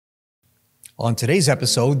On today's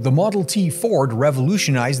episode, the Model T Ford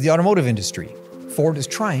revolutionized the automotive industry. Ford is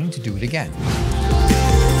trying to do it again.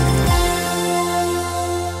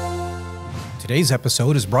 Today's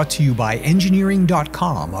episode is brought to you by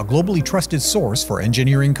engineering.com, a globally trusted source for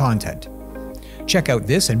engineering content. Check out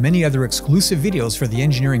this and many other exclusive videos for the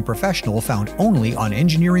engineering professional found only on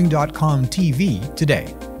engineering.com TV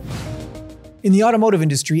today. In the automotive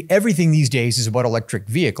industry, everything these days is about electric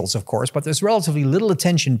vehicles, of course, but there's relatively little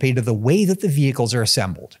attention paid to the way that the vehicles are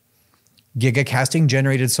assembled. Gigacasting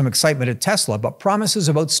generated some excitement at Tesla, but promises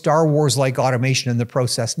about Star Wars-like automation in the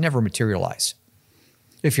process never materialize.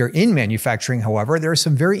 If you're in manufacturing, however, there are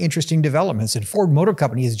some very interesting developments, and Ford Motor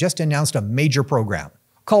Company has just announced a major program.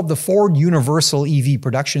 Called the Ford Universal EV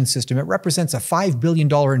Production System, it represents a $5 billion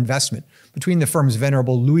investment between the firm's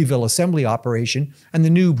venerable Louisville Assembly operation and the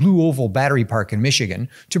new Blue Oval Battery Park in Michigan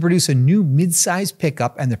to produce a new mid-size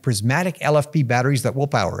pickup and the prismatic LFP batteries that will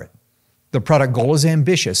power it. The product goal is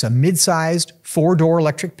ambitious, a mid-sized, four-door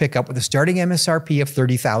electric pickup with a starting MSRP of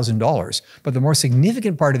 $30,000, but the more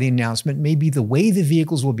significant part of the announcement may be the way the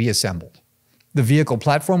vehicles will be assembled. The vehicle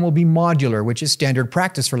platform will be modular, which is standard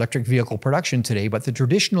practice for electric vehicle production today, but the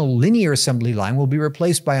traditional linear assembly line will be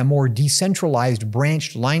replaced by a more decentralized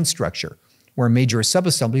branched line structure, where major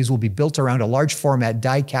subassemblies will be built around a large format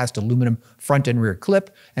die-cast aluminum front and rear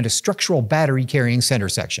clip and a structural battery carrying center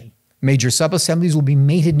section. Major subassemblies will be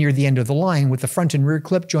mated near the end of the line, with the front and rear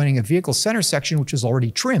clip joining a vehicle center section which is already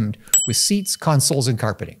trimmed with seats, consoles, and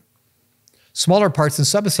carpeting. Smaller parts and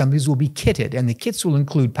subassemblies will be kitted, and the kits will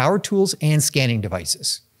include power tools and scanning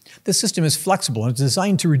devices. The system is flexible and is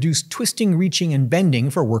designed to reduce twisting, reaching, and bending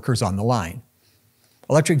for workers on the line.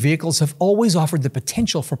 Electric vehicles have always offered the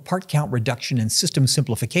potential for part count reduction and system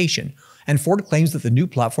simplification, and Ford claims that the new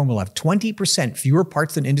platform will have 20% fewer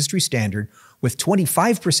parts than industry standard, with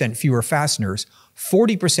 25% fewer fasteners,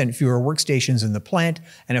 40% fewer workstations in the plant,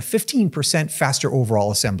 and a 15% faster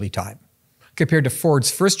overall assembly time. Compared to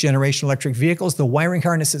Ford's first-generation electric vehicles, the wiring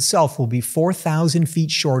harness itself will be 4,000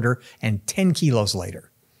 feet shorter and 10 kilos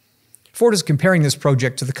lighter. Ford is comparing this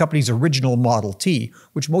project to the company's original Model T,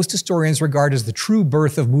 which most historians regard as the true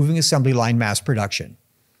birth of moving assembly line mass production.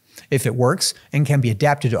 If it works and can be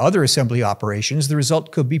adapted to other assembly operations, the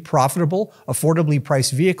result could be profitable, affordably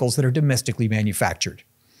priced vehicles that are domestically manufactured.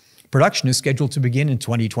 Production is scheduled to begin in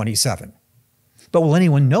 2027. But will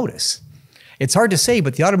anyone notice? It's hard to say,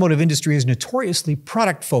 but the automotive industry is notoriously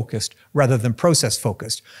product-focused rather than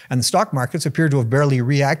process-focused, and the stock markets appear to have barely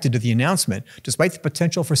reacted to the announcement, despite the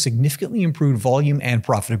potential for significantly improved volume and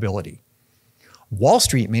profitability. Wall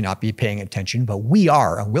Street may not be paying attention, but we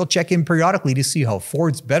are, and we'll check in periodically to see how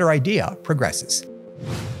Ford's better idea progresses.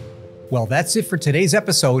 Well, that's it for today's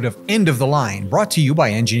episode of End of the Line, brought to you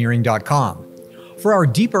by engineering.com. For our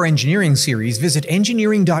deeper engineering series, visit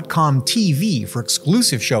engineering.com TV for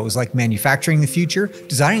exclusive shows like Manufacturing the Future,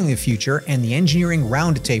 Designing the Future, and the Engineering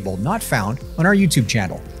Roundtable, not found on our YouTube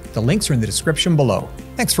channel. The links are in the description below.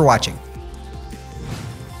 Thanks for watching.